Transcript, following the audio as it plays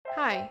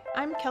Hi,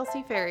 I'm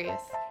Kelsey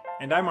Farias,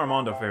 And I'm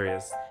Armando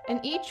Farias.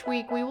 and each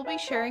week we will be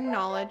sharing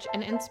knowledge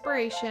and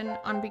inspiration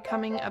on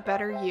becoming a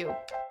better you.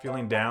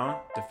 Feeling down,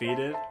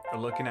 defeated, or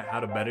looking at how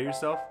to better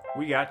yourself?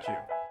 We got you.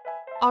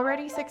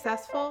 Already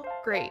successful?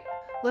 Great.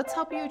 Let's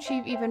help you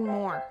achieve even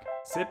more.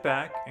 Sit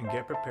back and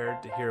get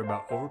prepared to hear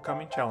about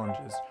overcoming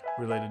challenges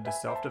related to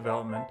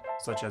self-development,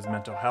 such as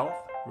mental health,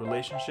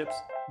 relationships,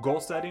 goal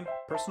setting,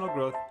 personal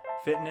growth,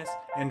 fitness,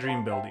 and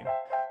dream building.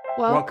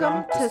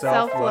 Welcome to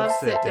Self-Love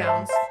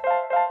Sit-Downs.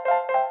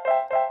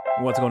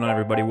 What's going on,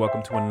 everybody?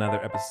 Welcome to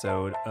another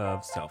episode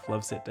of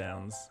Self-Love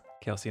Sit-Downs.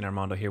 Kelsey and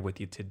Armando here with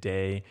you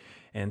today.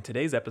 And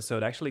today's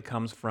episode actually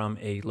comes from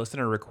a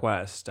listener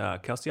request.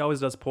 Kelsey always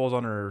does polls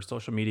on her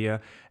social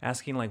media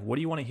asking, what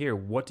do you want to hear?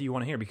 What do you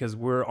want to hear? Because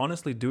we're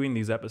honestly doing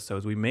these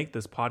episodes. We make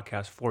this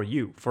podcast for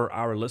you, for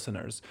our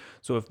listeners.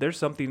 So if there's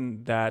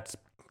something that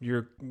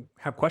you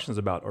have questions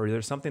about, or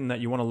there's something that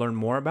you want to learn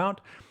more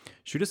about,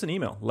 shoot us an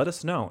email. Let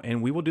us know,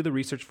 and we will do the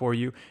research for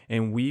you,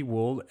 and we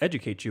will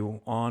educate you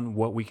on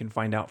what we can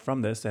find out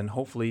from this, and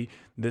hopefully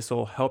this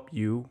will help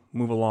you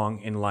move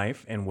along in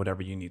life and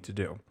whatever you need to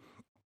do.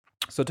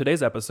 So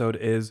today's episode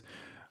is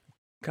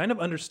kind of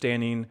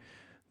understanding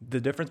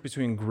the difference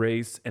between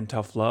grace and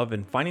tough love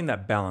and finding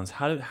that balance.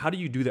 How do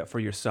you do that for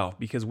yourself?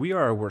 Because we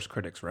are our worst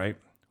critics, right?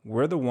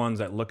 We're the ones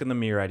that look in the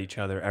mirror at each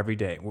other every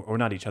day, or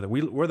not each other.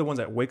 We're the ones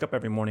that wake up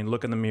every morning,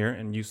 look in the mirror,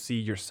 and you see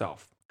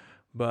yourself.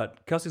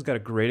 But Kelsey's got a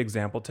great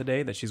example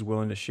today that she's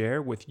willing to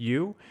share with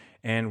you,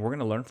 and we're going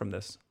to learn from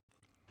this.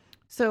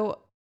 So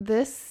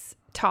this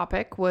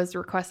topic was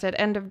requested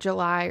end of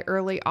July,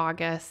 early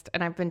August,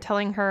 and I've been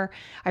telling her,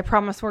 I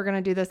promise we're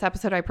going to do this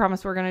episode. I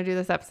promise we're going to do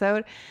this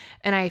episode.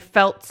 And I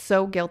felt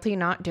so guilty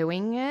not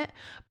doing it,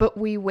 but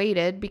we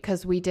waited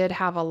because we did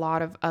have a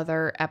lot of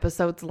other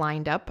episodes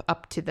lined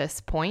up to this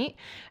point.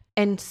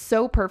 And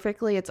so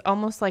perfectly, it's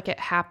almost like it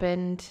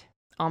happened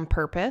on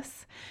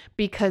purpose,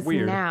 because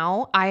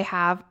now I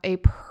have a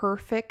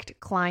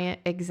perfect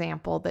client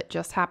example that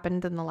just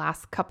happened in the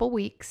last couple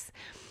weeks.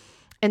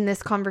 And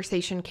this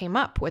conversation came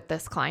up with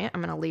this client.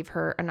 I'm going to leave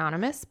her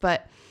anonymous,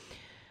 but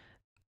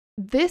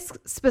this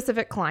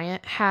specific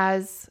client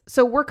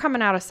so we're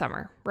coming out of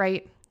summer,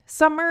 right?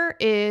 Summer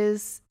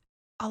is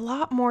a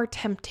lot more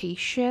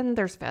temptation.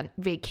 There's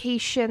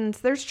vacations.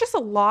 There's just a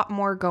lot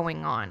more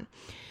going on.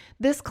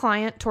 This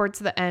client, towards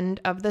the end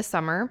of the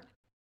summer,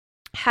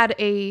 had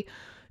a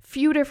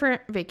few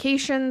different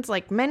vacations,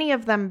 like many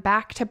of them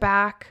back to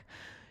back.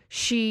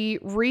 She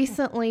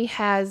recently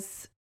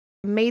has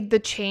made the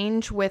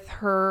change with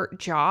her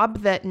job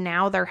that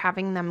now they're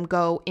having them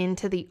go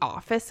into the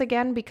office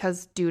again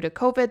because due to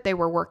COVID, they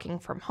were working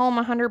from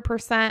home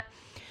 100%.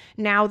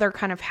 Now they're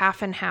kind of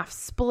half and half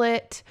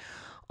split.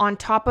 On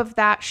top of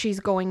that, she's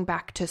going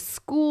back to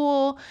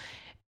school.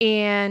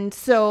 And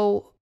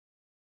so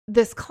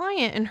this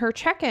client in her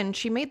check-in,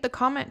 she made the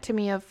comment to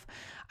me of,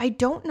 I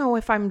don't know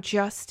if I'm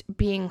just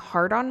being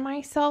hard on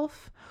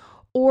myself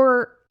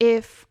or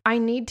if I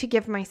need to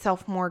give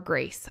myself more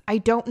grace. I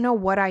don't know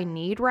what I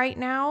need right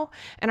now,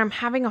 and I'm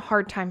having a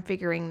hard time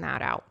figuring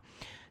that out.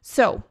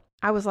 So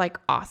I was like,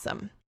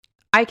 awesome.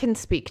 I can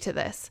speak to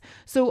this.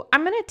 So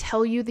I'm going to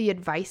tell you the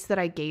advice that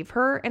I gave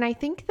her, and I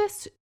think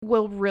this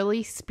will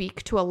really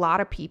speak to a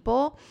lot of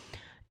people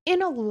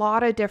in a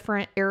lot of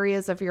different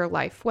areas of your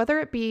life, whether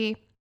it be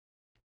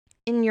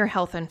in your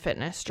health and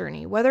fitness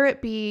journey, whether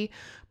it be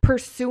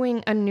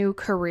pursuing a new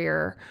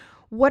career,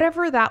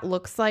 whatever that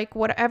looks like,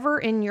 whatever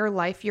in your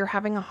life you're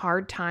having a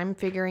hard time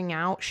figuring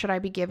out, should I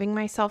be giving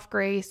myself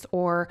grace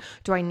or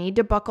do I need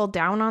to buckle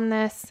down on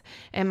this?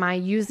 Am I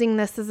using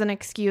this as an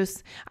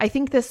excuse? I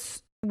think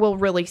this will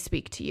really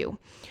speak to you.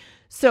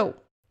 So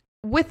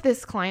with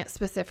this client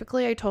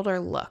specifically, I told her,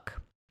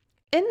 look,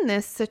 in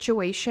this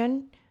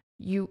situation,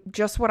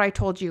 just what I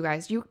told you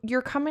guys,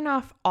 you're coming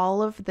off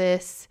all of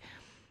this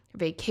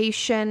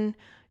vacation,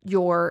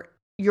 your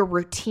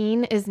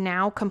routine is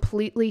now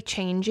completely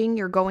changing.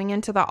 You're going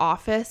into the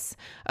office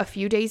a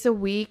few days a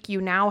week. You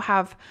now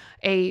have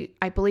I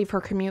believe her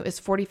commute is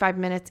 45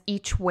 minutes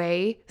each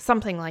way,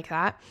 something like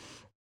that.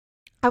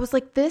 I was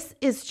like, this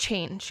is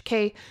change,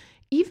 okay?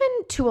 Even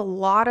to a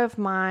lot of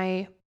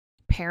my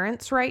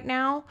parents right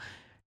now,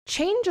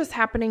 change is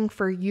happening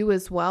for you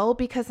as well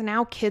because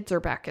now kids are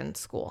back in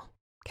school,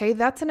 okay?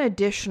 That's an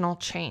additional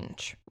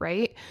change,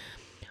 right?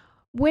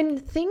 When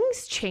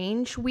things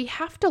change, we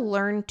have to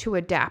learn to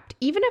adapt.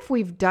 Even if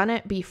we've done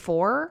it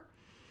before,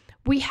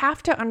 we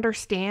have to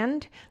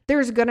understand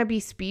there's going to be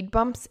speed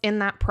bumps in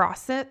that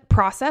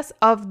process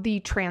of the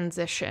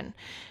transition.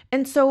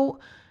 And so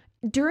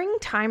during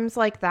times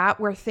like that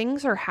where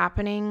things are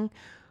happening,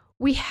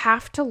 we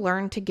have to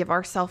learn to give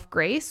ourselves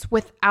grace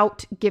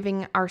without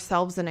giving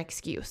ourselves an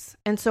excuse.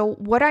 And so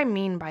what I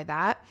mean by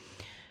that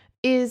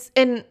is,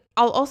 and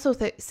I'll also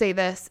say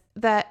this,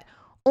 that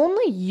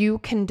only you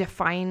can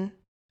define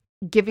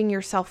giving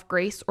yourself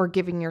grace or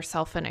giving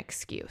yourself an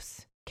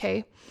excuse,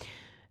 okay?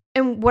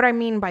 And what I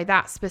mean by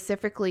that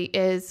specifically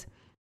is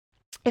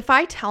if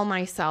I tell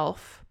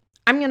myself,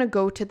 I'm going to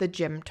go to the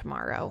gym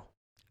tomorrow,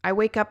 I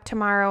wake up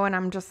tomorrow and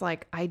I'm just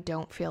like, I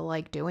don't feel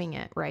like doing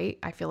it, right?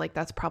 I feel like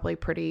that's probably a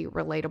pretty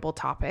relatable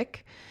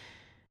topic.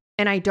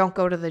 And I don't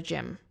go to the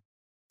gym.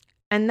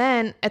 And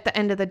then at the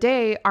end of the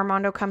day,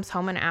 Armando comes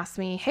home and asks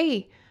me,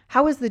 hey,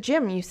 how was the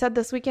gym? You said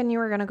this weekend you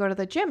were going to go to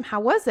the gym. How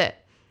was it?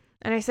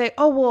 And I say,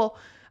 oh, well,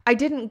 I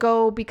didn't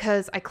go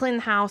because I cleaned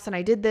the house and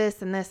I did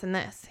this and this and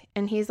this.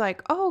 And he's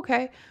like, oh,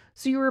 okay.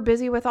 So you were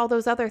busy with all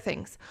those other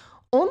things.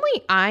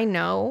 Only I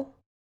know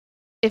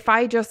if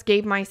I just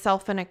gave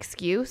myself an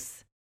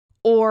excuse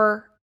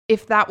or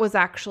if that was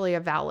actually a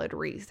valid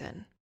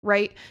reason,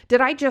 right?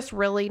 Did I just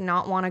really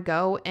not want to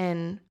go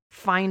and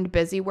find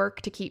busy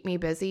work to keep me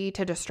busy,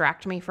 to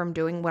distract me from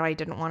doing what I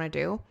didn't want to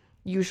do?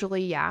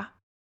 Usually, yeah.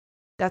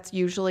 That's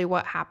usually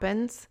what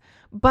happens.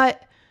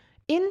 But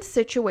in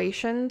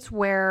situations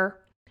where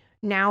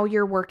now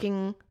you're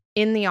working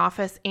in the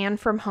office and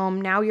from home,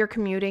 now you're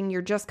commuting,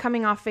 you're just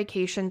coming off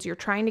vacations, you're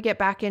trying to get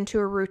back into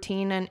a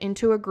routine and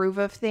into a groove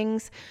of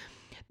things,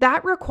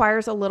 that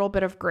requires a little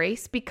bit of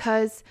grace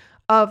because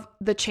of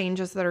the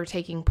changes that are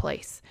taking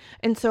place.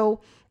 And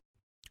so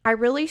I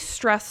really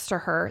stress to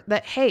her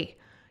that, hey,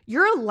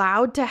 you're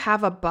allowed to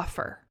have a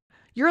buffer.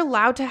 You're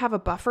allowed to have a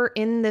buffer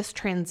in this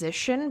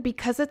transition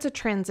because it's a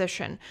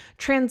transition.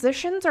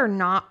 Transitions are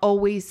not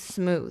always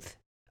smooth,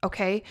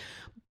 okay?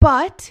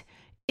 But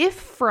if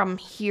from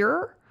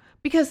here,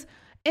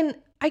 and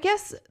I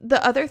guess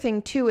the other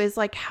thing too is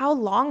like, how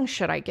long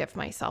should I give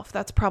myself?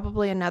 That's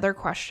probably another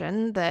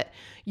question that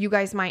you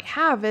guys might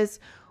have is,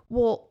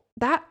 well,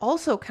 that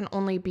also can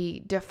only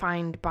be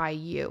defined by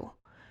you.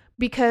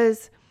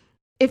 Because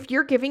if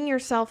you're giving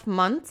yourself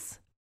months,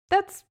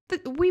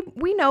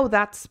 we know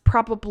that's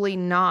probably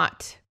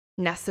not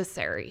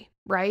necessary,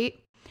 right?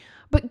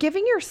 But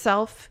giving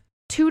yourself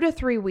 2 to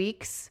 3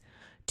 weeks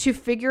to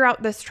figure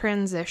out this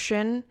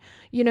transition,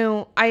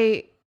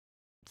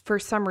 for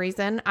some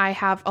reason, I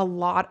have a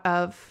lot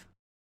of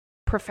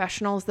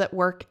professionals that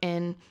work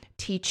in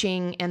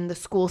teaching and the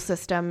school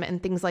system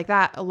and things like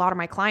that. A lot of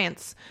my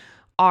clients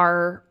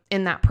are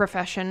in that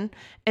profession.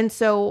 And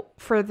so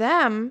for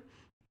them,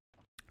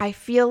 I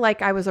feel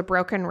like I was a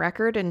broken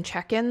record in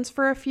check-ins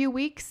for a few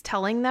weeks,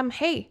 telling them,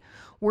 hey,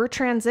 we're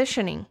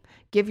transitioning.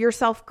 Give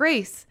yourself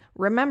grace.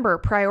 Remember,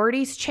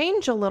 priorities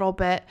change a little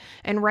bit.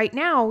 And right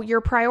now,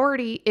 your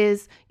priority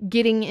is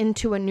getting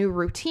into a new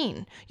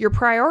routine. Your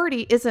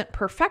priority isn't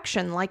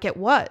perfection like it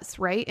was,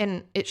 right?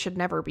 And it should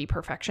never be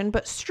perfection,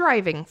 but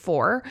striving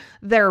for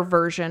their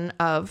version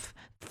of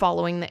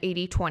following the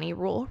 80-20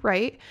 rule,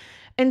 right?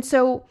 And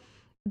so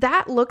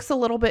that looks a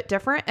little bit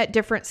different at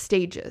different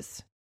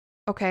stages,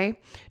 okay?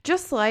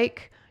 Just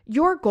like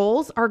your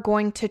goals are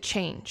going to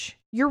change.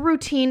 Your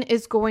routine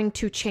is going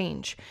to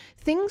change.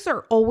 Things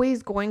are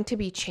always going to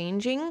be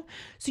changing.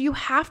 So you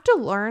have to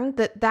learn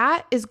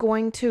that is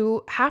going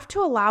to have to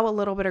allow a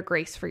little bit of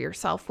grace for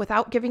yourself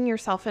without giving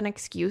yourself an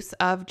excuse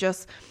of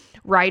just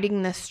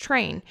riding this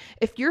train.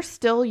 If you're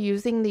still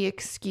using the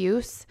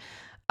excuse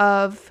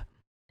of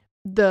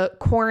the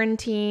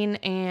quarantine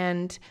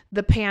and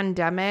the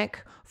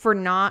pandemic for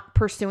not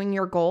pursuing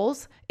your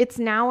goals, it's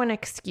now an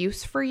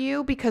excuse for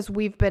you because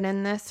we've been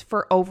in this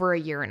for over a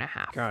year and a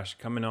half. Gosh,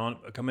 coming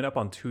up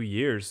on 2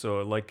 years.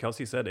 So like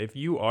Kelsey said, if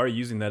you are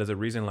using that as a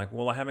reason, like,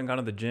 well, I haven't gone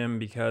to the gym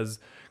because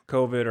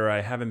COVID, or I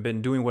haven't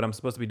been doing what I'm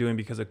supposed to be doing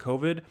because of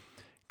COVID,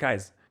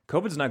 guys,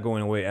 COVID's not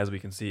going away, as we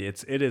can see.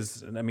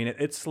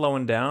 It's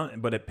slowing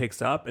down, but it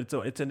picks up.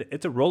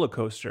 It's a roller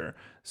coaster.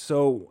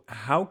 So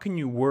how can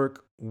you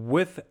work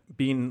with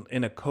being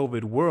in a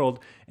COVID world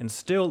and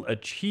still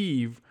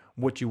achieve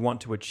what you want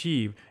to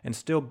achieve and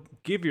still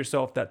give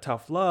yourself that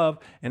tough love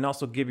and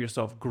also give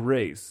yourself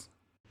grace?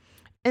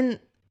 And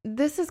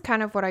this is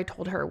kind of what I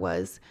told her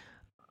was,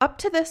 up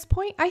to this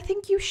point, I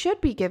think you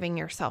should be giving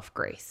yourself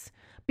grace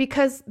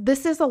because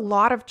this is a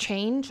lot of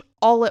change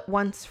all at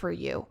once for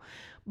you.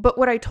 But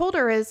what I told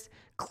her is,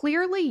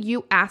 clearly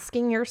you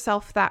asking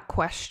yourself that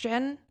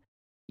question,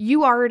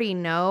 you already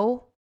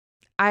know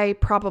I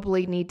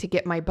probably need to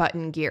get my butt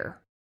in gear.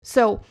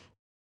 So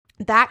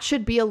that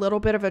should be a little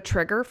bit of a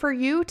trigger for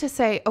you to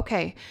say,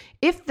 okay,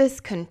 if this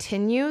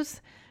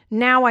continues,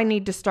 now I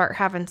need to start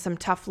having some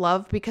tough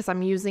love because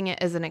I'm using it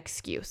as an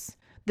excuse.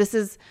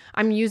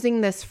 I'm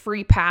using this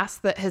free pass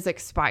that has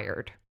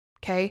expired.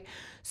 Okay.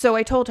 So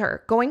I told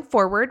her, going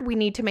forward, we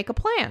need to make a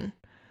plan.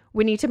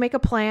 We need to make a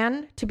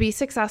plan to be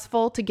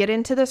successful, to get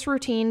into this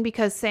routine,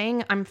 because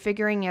saying I'm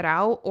figuring it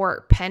out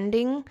or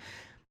pending,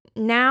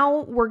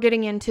 now we're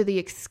getting into the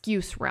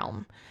excuse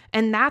realm.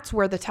 And that's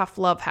where the tough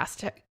love has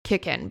to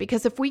kick in.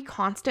 Because if we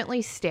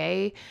constantly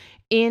stay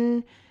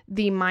in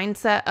the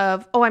mindset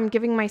of, oh, I'm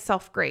giving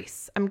myself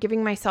grace,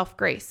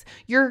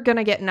 you're going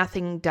to get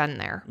nothing done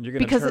there. You're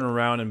going to turn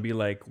around and be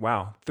like,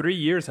 wow, 3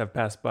 years have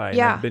passed by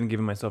and I've been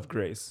giving myself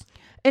grace.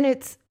 And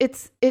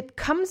it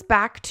comes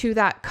back to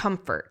that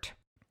comfort,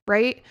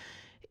 right?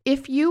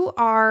 If you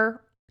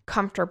are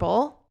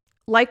comfortable,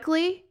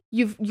 likely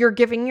You're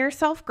giving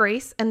yourself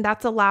grace, and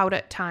that's allowed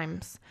at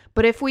times.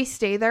 But if we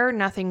stay there,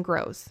 nothing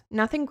grows.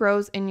 Nothing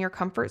grows in your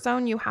comfort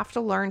zone. You have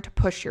to learn to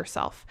push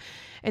yourself.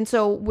 And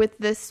so with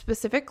this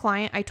specific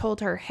client, I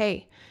told her,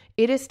 hey,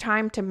 it is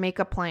time to make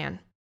a plan.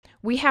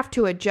 We have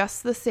to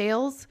adjust the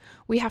sales.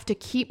 We have to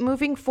keep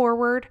moving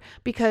forward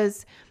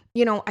because,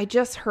 I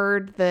just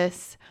heard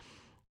this.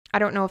 I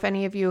don't know if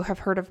any of you have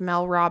heard of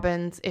Mel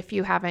Robbins. If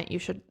you haven't, you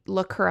should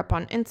look her up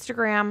on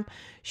Instagram.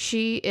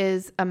 She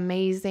is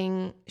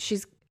amazing.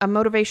 She's a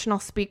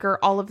motivational speaker,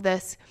 all of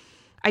this.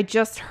 I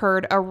just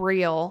heard a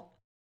reel,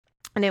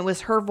 and it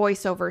was her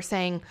voiceover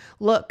saying,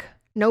 look,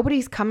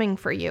 nobody's coming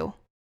for you.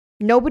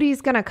 Nobody's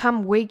going to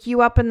come wake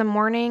you up in the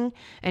morning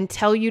and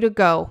tell you to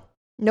go.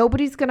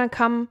 Nobody's going to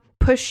come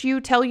push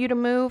you, tell you to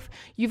move.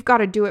 You've got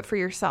to do it for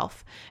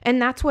yourself. And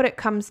that's what it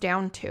comes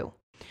down to.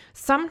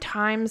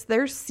 Sometimes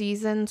there's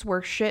seasons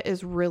where shit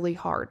is really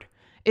hard.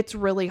 It's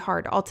really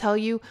hard. I'll tell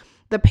you,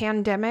 the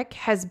pandemic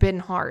has been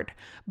hard,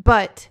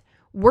 but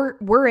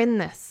we're in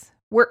this.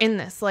 We're in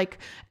this. Like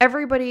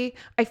everybody,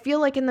 I feel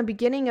like in the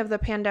beginning of the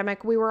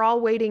pandemic, we were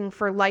all waiting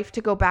for life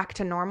to go back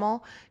to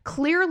normal.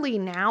 Clearly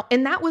now,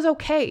 and that was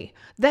okay.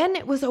 Then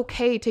it was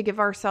okay to give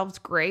ourselves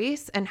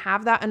grace and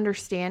have that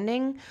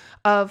understanding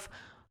of,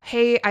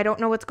 hey, I don't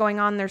know what's going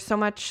on. There's so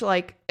much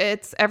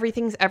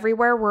everything's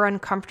everywhere. We're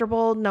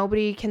uncomfortable.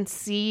 Nobody can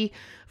see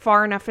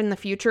far enough in the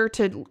future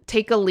to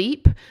take a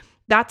leap.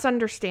 That's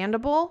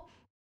understandable.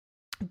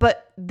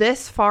 But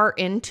this far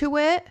into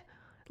it,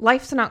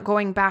 life's not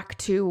going back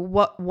to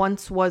what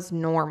once was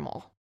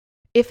normal.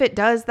 If it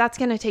does, that's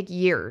going to take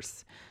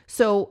years.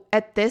 So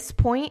at this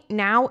point,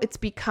 now it's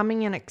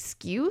becoming an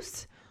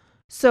excuse.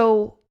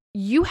 So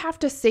you have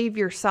to save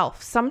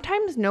yourself.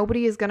 Sometimes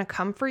nobody is going to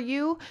come for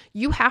you.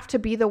 You have to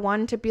be the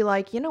one to be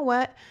like, you know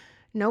what?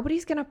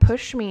 Nobody's going to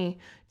push me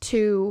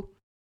to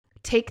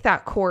take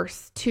that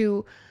course,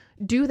 to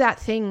do that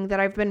thing that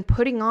I've been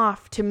putting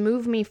off to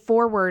move me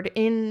forward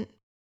in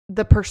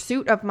the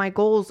pursuit of my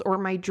goals or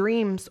my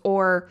dreams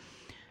or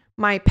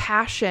my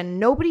passion.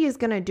 Nobody is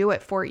going to do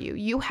it for you.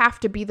 You have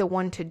to be the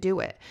one to do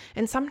it.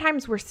 And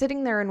sometimes we're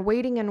sitting there and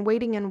waiting and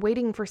waiting and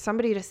waiting for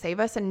somebody to save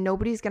us, and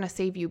nobody's going to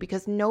save you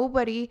because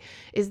nobody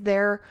is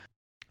there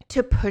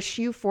to push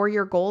you for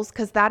your goals,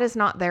 because that is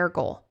not their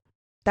goal.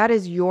 That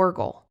is your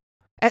goal.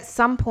 At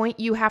some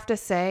point, you have to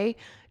say,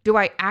 do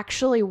I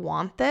actually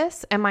want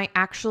this? Am I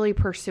actually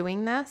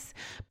pursuing this?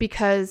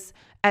 Because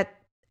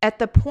at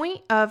the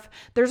point of,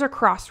 there's a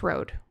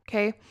crossroad,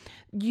 okay?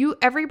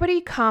 Everybody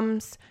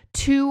comes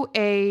to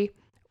a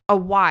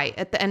Y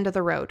at the end of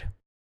the road.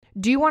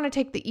 Do you want to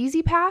take the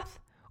easy path,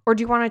 or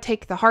do you want to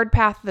take the hard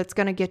path that's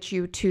going to get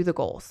you to the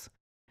goals?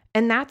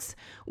 And that's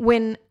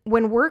when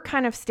we're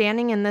kind of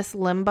standing in this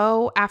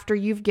limbo after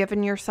you've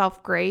given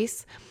yourself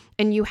grace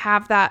and you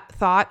have that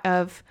thought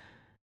of,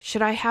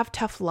 should I have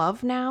tough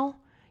love now?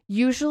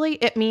 Usually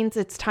it means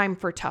it's time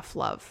for tough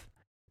love,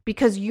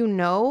 because you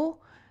know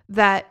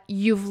that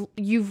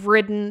you've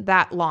ridden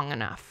that long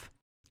enough.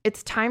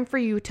 It's time for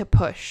you to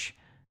push.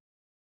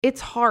 It's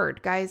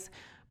hard, guys.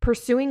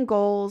 Pursuing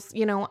goals.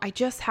 I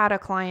just had a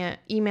client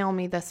email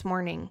me this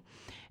morning,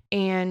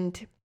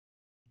 and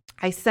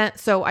I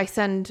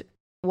send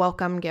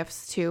welcome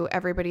gifts to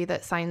everybody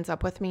that signs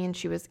up with me, and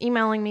she was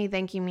emailing me,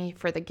 thanking me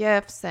for the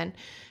gifts and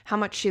how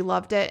much she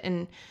loved it.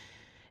 And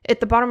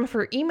at the bottom of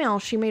her email,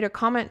 she made a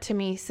comment to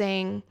me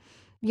saying,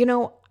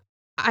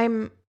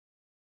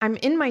 I'm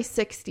in my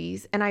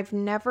 60s and I've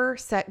never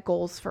set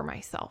goals for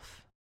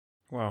myself.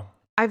 Wow.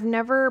 I've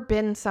never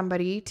been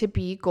somebody to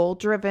be goal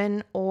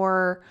driven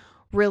or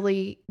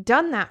really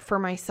done that for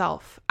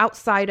myself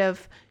outside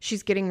of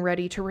she's getting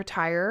ready to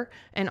retire.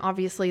 And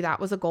obviously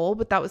that was a goal,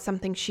 but that was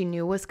something she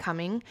knew was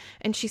coming.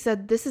 And she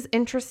said, this is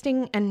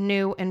interesting and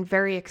new and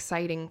very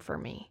exciting for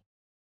me.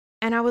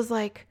 And I was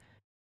like,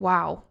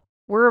 wow,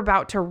 we're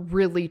about to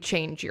really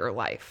change your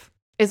life,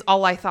 is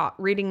all I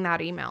thought reading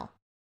that email.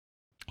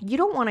 You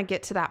don't want to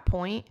get to that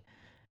point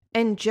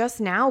and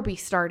just now be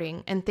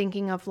starting and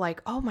thinking of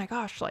like, oh my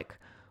gosh, like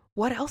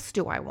what else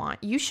do I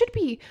want? You should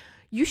be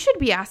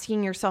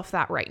asking yourself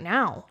that right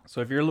now.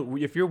 So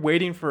if you're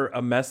waiting for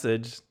a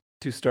message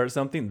to start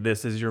something,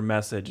 this is your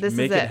message.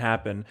 Make it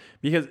happen,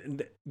 because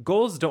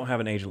goals don't have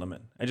an age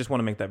limit. I just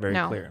want to make that very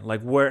clear.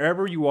 Like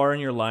wherever you are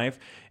in your life,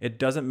 it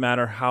doesn't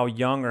matter how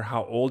young or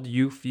how old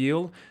you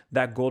feel,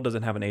 that goal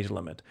doesn't have an age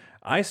limit.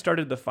 I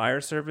started the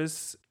fire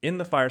service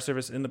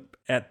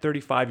at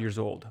 35 years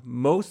old.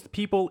 Most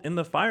people in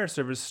the fire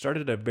service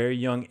started at a very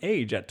young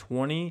age, at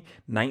 20,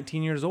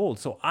 19 years old.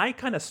 So I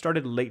kind of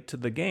started late to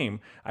the game.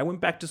 I went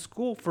back to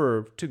school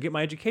to get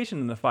my education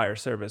in the fire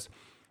service.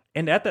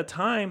 And at that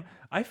time,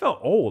 I felt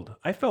old.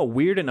 I felt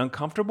weird and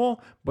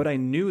uncomfortable, but I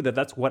knew that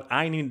that's what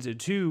I needed to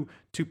do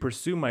to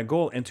pursue my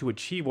goal and to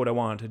achieve what I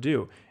wanted to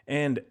do.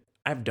 And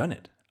I've done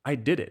it. I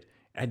did it.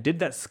 I did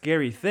that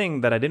scary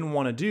thing that I didn't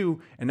want to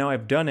do, and now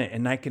I've done it,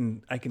 and I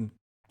can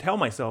tell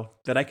myself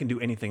that I can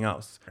do anything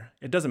else.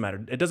 It doesn't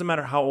matter. It doesn't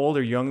matter how old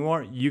or young you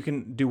are. You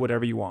can do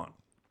whatever you want.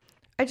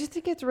 I just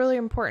think it's really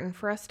important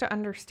for us to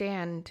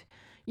understand,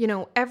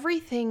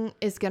 everything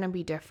is going to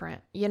be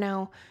different.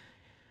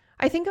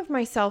 I think of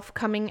myself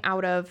coming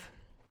out of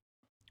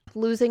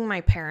losing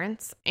my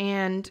parents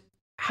and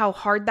how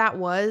hard that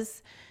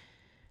was.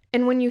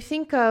 And when you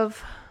think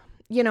of,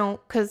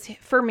 because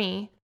for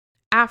me,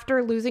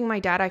 after losing my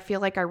dad, I feel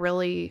like I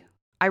really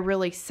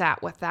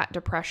sat with that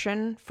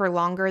depression for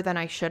longer than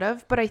I should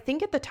have. But I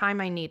think at the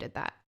time I needed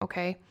that.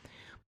 Okay.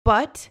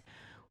 But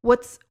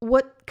what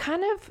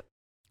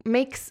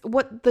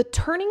the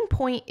turning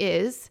point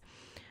is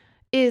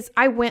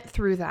I went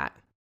through that.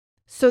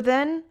 So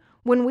then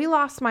when we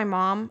lost my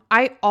mom,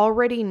 I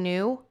already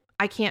knew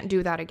I can't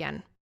do that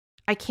again.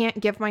 I can't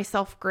give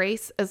myself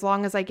grace as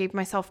long as I gave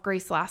myself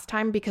grace last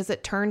time because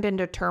it turned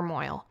into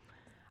turmoil.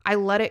 I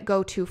let it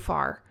go too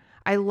far.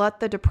 I let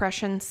the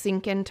depression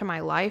sink into my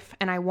life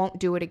and I won't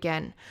do it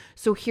again.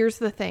 So here's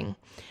the thing.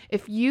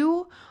 If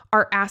you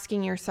are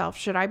asking yourself,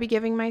 should I be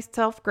giving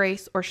myself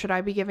grace or should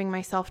I be giving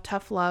myself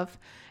tough love?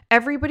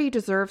 Everybody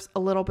deserves a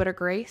little bit of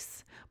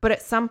grace, but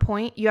at some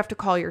point you have to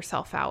call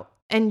yourself out.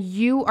 And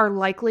you are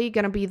likely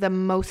going to be the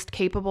most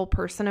capable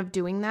person of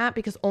doing that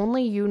because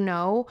only you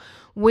know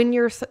when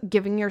you're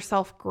giving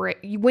yourself grace,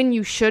 when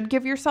you should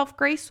give yourself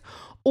grace,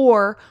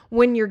 or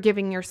when you're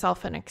giving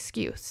yourself an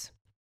excuse.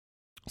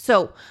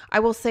 So I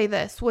will say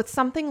this, with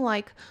something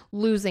like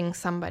losing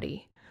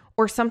somebody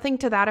or something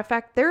to that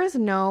effect, there is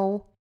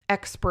no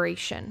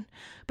expiration,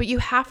 but you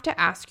have to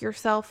ask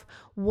yourself,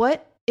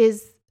 what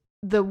is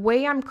the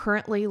way I'm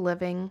currently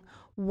living?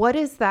 What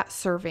is that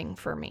serving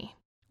for me?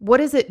 What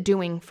is it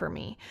doing for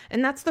me?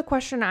 And that's the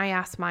question I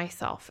asked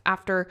myself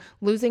after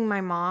losing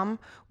my mom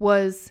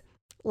was,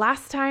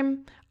 last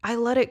time I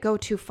let it go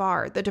too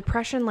far. The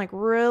depression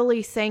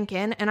really sank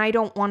in and I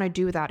don't want to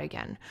do that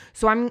again.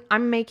 So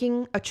I'm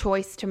making a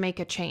choice to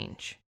make a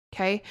change.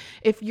 Okay.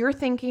 If you're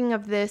thinking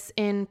of this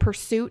in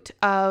pursuit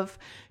of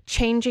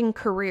changing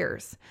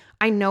careers,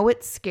 I know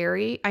it's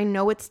scary. I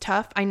know it's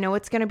tough. I know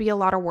it's going to be a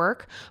lot of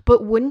work,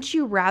 but wouldn't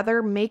you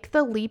rather make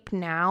the leap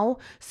now,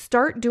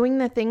 start doing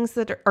the things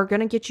that are going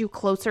to get you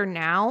closer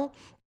now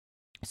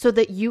so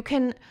that you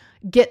can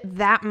get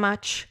that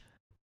much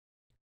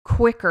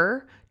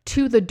quicker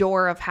to the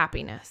door of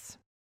happiness,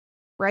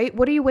 right?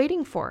 What are you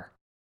waiting for?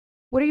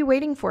 What are you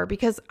waiting for?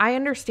 Because I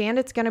understand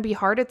it's going to be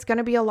hard. It's going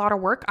to be a lot of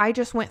work. I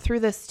just went through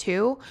this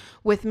too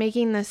with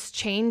making this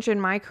change in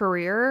my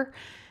career.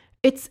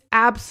 It's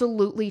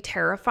absolutely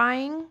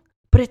terrifying,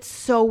 but it's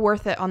so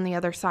worth it on the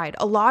other side.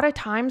 A lot of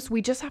times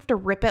we just have to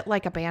rip it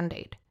like a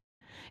Band-Aid.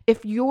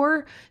 If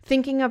you're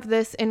thinking of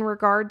this in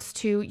regards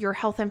to your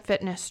health and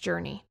fitness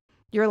journey,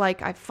 you're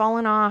like, I've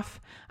fallen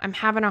off. I'm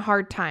having a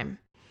hard time.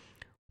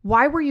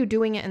 Why were you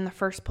doing it in the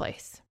first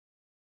place?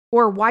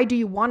 Or why do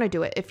you want to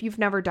do it if you've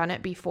never done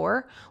it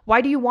before?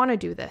 Why do you want to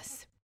do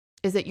this?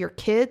 Is it your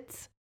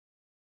kids?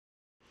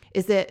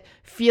 Is it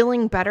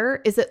feeling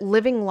better? Is it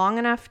living long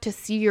enough to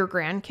see your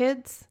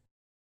grandkids?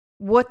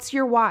 What's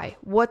your why?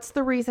 What's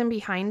the reason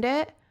behind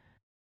it?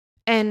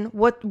 And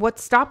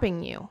what's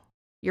stopping you?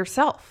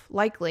 Yourself,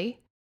 likely.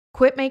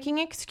 Quit making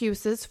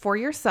excuses for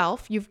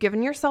yourself. You've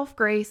given yourself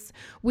grace.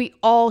 We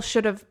all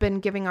should have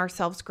been giving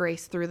ourselves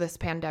grace through this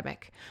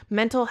pandemic.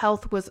 Mental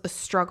health was a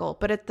struggle,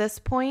 but at this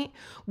point,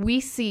 we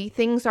see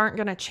things aren't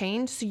going to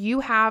change. So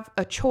you have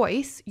a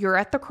choice. You're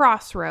at the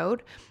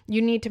crossroad.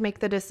 You need to make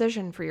the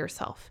decision for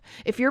yourself.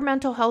 If your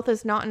mental health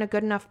is not in a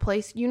good enough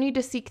place, you need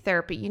to seek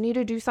therapy. You need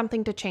to do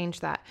something to change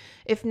that.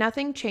 If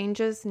nothing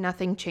changes,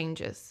 nothing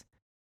changes.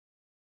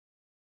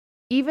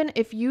 Even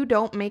if you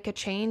don't make a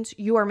change,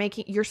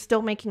 you're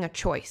still making a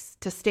choice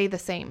to stay the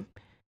same.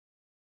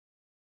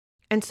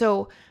 And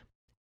so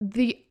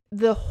the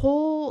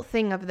whole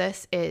thing of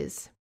this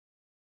is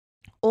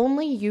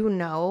only you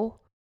know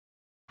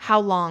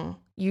how long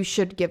you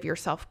should give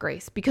yourself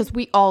grace, because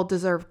we all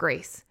deserve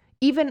grace.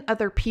 Even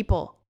other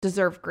people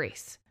deserve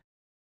grace.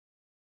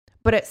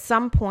 But at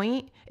some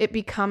point, it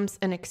becomes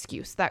an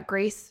excuse. That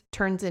grace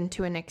turns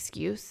into an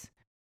excuse.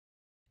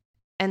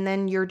 And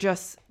then you're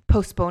just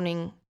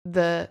postponing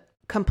the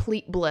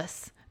complete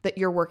bliss that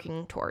you're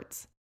working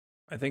towards.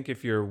 I think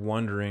if you're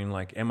wondering,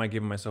 am I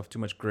giving myself too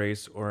much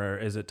grace or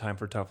is it time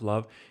for tough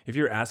love? If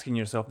you're asking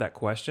yourself that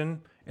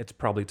question, it's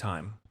probably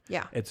time.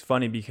 Yeah. It's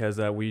funny because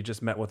we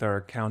just met with our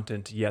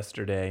accountant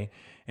yesterday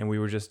and we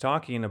were just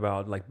talking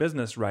about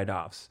business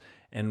write-offs.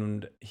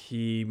 And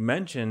he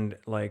mentioned,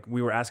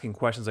 we were asking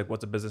questions like,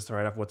 what's a business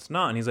write-off, what's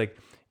not? And he's like,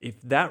 if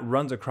that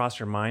runs across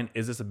your mind,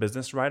 is this a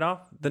business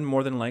write-off? Then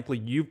more than likely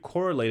you've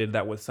correlated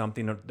that with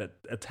something that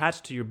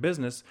attached to your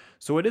business.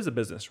 So it is a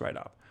business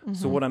write-off. Mm-hmm.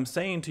 So what I'm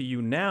saying to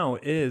you now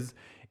is,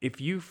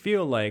 if you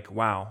feel like,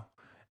 wow,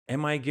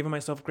 am I giving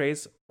myself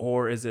grace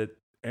or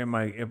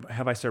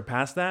have I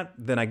surpassed that?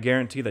 Then I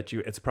guarantee that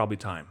it's probably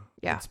time.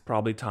 Yeah. It's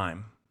probably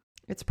time.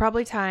 It's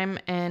probably time.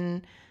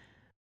 And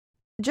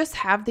just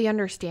have the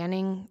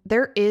understanding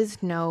there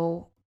is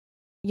no,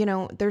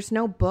 there's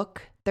no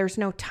book, there's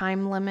no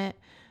time limit,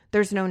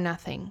 there's no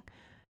nothing.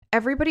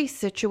 Everybody's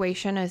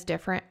situation is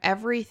different.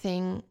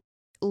 Everything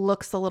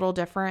looks a little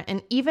different.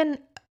 And even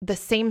the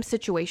same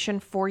situation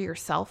for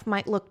yourself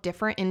might look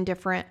different in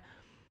different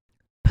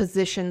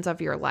positions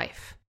of your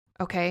life.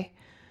 Okay.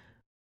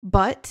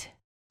 But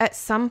at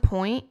some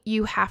point,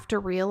 you have to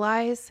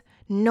realize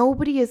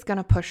nobody is going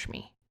to push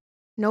me.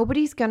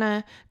 Nobody's going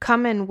to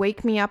come and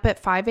wake me up at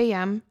 5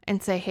 a.m.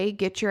 and say, hey,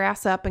 get your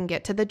ass up and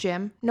get to the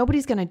gym.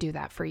 Nobody's going to do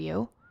that for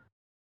you.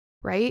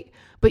 Right?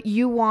 But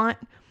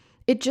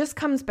it just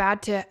comes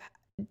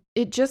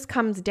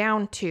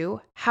down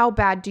to how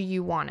bad do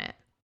you want it?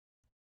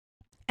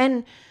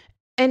 And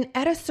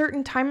at a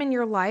certain time in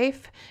your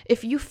life,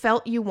 if you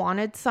felt you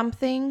wanted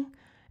something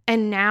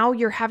and now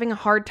you're having a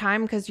hard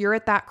time because you're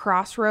at that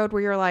crossroad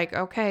where you're like,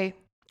 okay,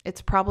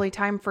 it's probably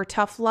time for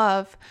tough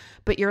love,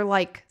 but you're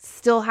like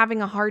still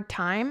having a hard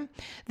time,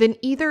 then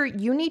either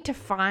you need to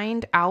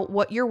find out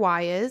what your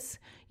why is,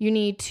 you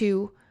need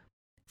to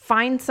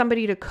find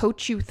somebody to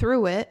coach you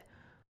through it,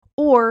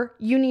 or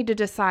you need to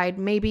decide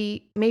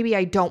maybe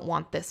I don't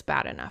want this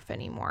bad enough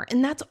anymore.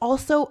 And that's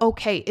also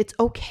okay. It's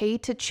okay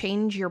to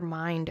change your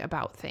mind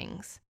about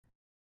things,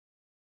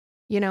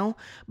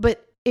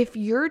 but if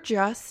you're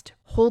just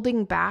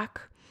holding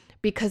back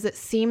because it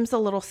seems a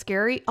little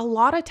scary, a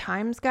lot of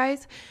times,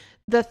 guys,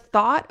 the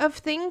thought of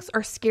things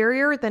are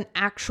scarier than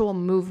actual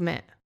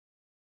movement.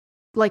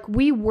 Like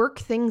we work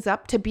things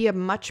up to be a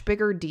much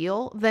bigger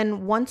deal.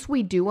 Then once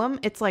we do them,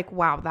 it's like,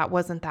 wow, that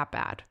wasn't that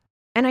bad.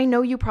 And I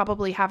know you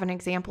probably have an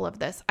example of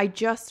this. I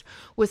just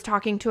was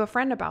talking to a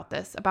friend about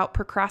this, about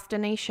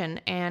procrastination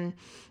and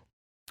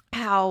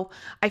how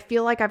I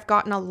feel like I've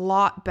gotten a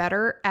lot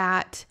better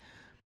at,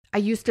 I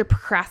used to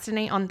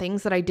procrastinate on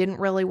things that I didn't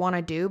really want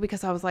to do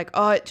because I was like,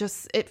 oh,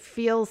 it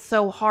feels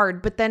so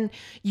hard. But then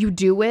you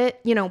do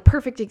it,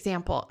 perfect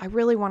example. I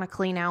really want to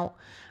clean out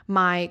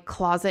my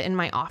closet in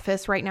my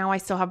office right now. I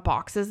still have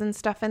boxes and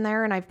stuff in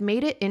there, and I've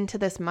made it into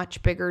this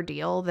much bigger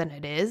deal than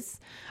it is.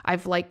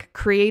 I've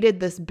created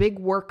this big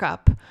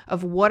workup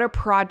of what a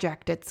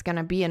project it's going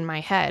to be in my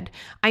head.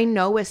 I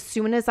know as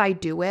soon as I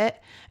do it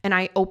and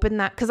I open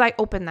that, because I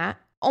open that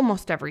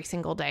almost every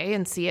single day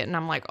and see it, and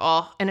I'm like,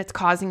 oh, and it's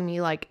causing me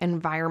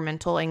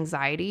environmental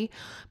anxiety.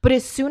 But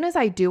as soon as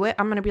I do it,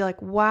 I'm going to be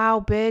like,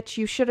 wow, bitch,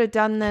 you should have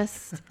done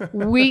this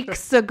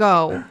weeks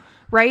ago.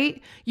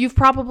 Right? You've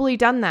probably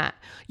done that.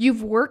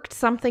 You've worked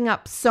something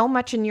up so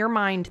much in your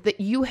mind that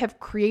you have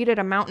created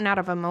a mountain out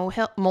of a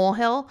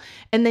molehill,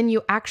 and then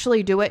you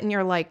actually do it and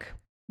you're like,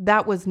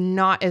 that was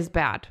not as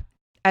bad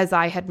as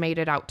I had made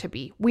it out to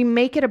be. We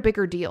make it a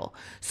bigger deal.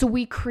 So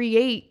we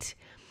create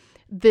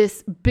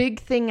this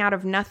big thing out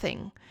of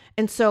nothing.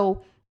 And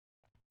so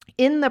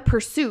in the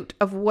pursuit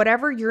of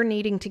whatever you're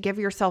needing to give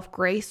yourself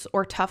grace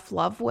or tough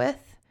love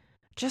with,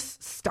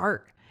 just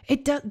start.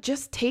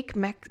 Just take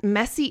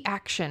messy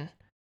action.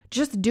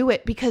 Just do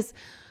it, because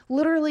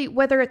literally,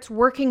 whether it's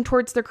working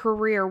towards the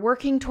career,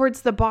 working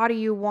towards the body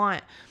you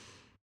want,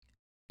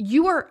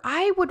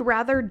 I would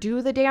rather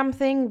do the damn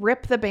thing,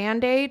 rip the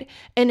Band-Aid,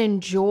 and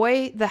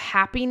enjoy the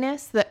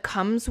happiness that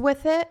comes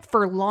with it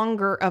for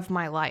longer of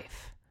my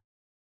life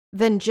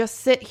than just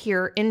sit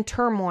here in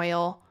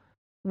turmoil,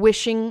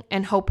 wishing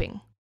and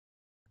hoping.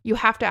 You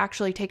have to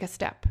actually take a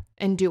step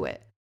and do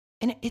it.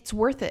 And it's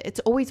worth it.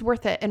 It's always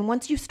worth it. And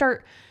once you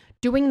start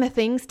doing the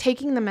things,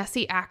 taking the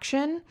messy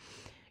action,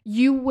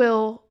 you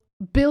will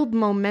build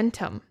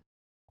momentum.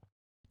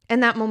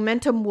 And that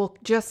momentum will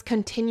just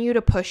continue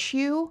to push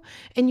you.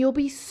 And you'll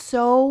be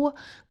so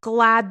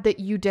glad that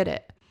you did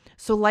it.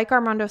 So like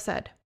Armando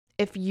said,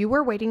 if you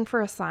were waiting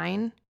for a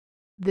sign,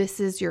 this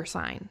is your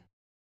sign.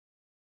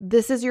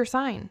 This is your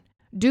sign.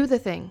 Do the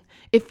thing.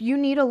 If you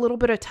need a little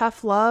bit of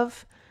tough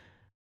love,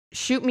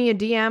 shoot me a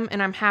DM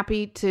and I'm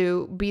happy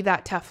to be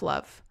that tough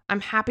love.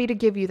 I'm happy to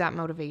give you that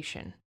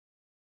motivation.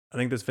 I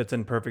think this fits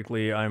in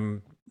perfectly.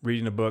 I'm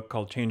reading a book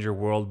called Change Your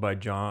World by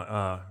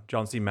John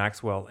C.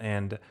 Maxwell.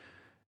 And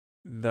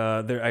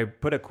I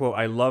put a quote.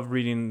 I love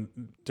reading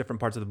different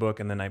parts of the book,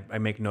 and then I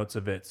make notes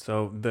of it.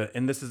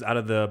 And this is out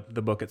of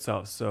the book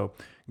itself. So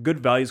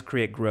good values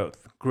create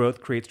growth.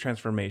 Growth creates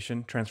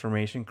transformation.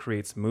 Transformation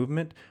creates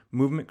movement.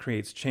 Movement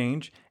creates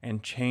change.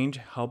 And change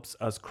helps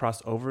us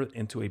cross over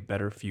into a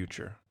better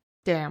future.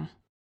 Damn.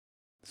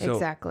 So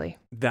exactly.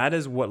 That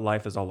is what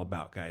life is all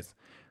about, guys.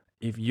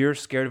 If you're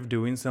scared of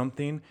doing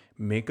something,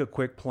 make a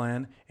quick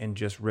plan and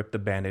just rip the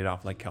Band-Aid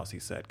off like Kelsey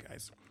said,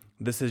 guys.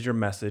 This is your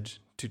message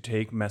to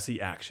take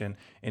messy action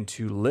and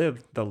to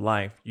live the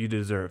life you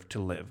deserve to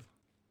live.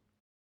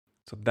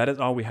 So that is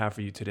all we have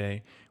for you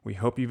today. We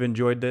hope you've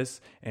enjoyed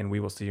this, and we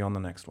will see you on the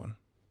next one.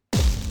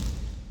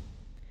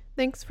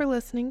 Thanks for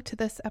listening to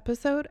this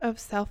episode of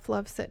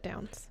Self-Love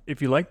Sit-Downs.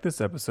 If you liked this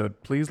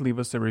episode, please leave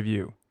us a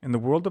review. In the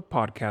world of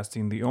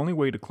podcasting, the only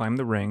way to climb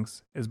the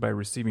ranks is by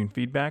receiving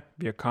feedback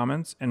via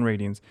comments and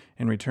ratings,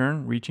 in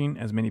return, reaching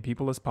as many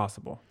people as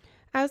possible.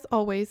 As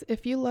always,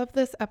 if you love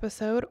this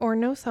episode or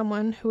know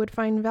someone who would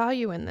find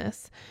value in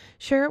this,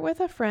 share it with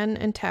a friend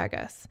and tag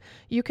us.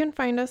 You can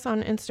find us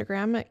on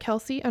Instagram at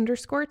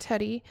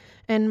Kelsey_Teddy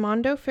and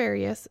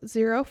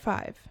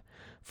MondoFarius05.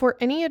 For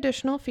any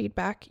additional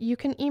feedback, you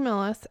can email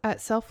us at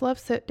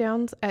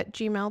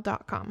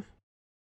selflovesitdowns@gmail.com.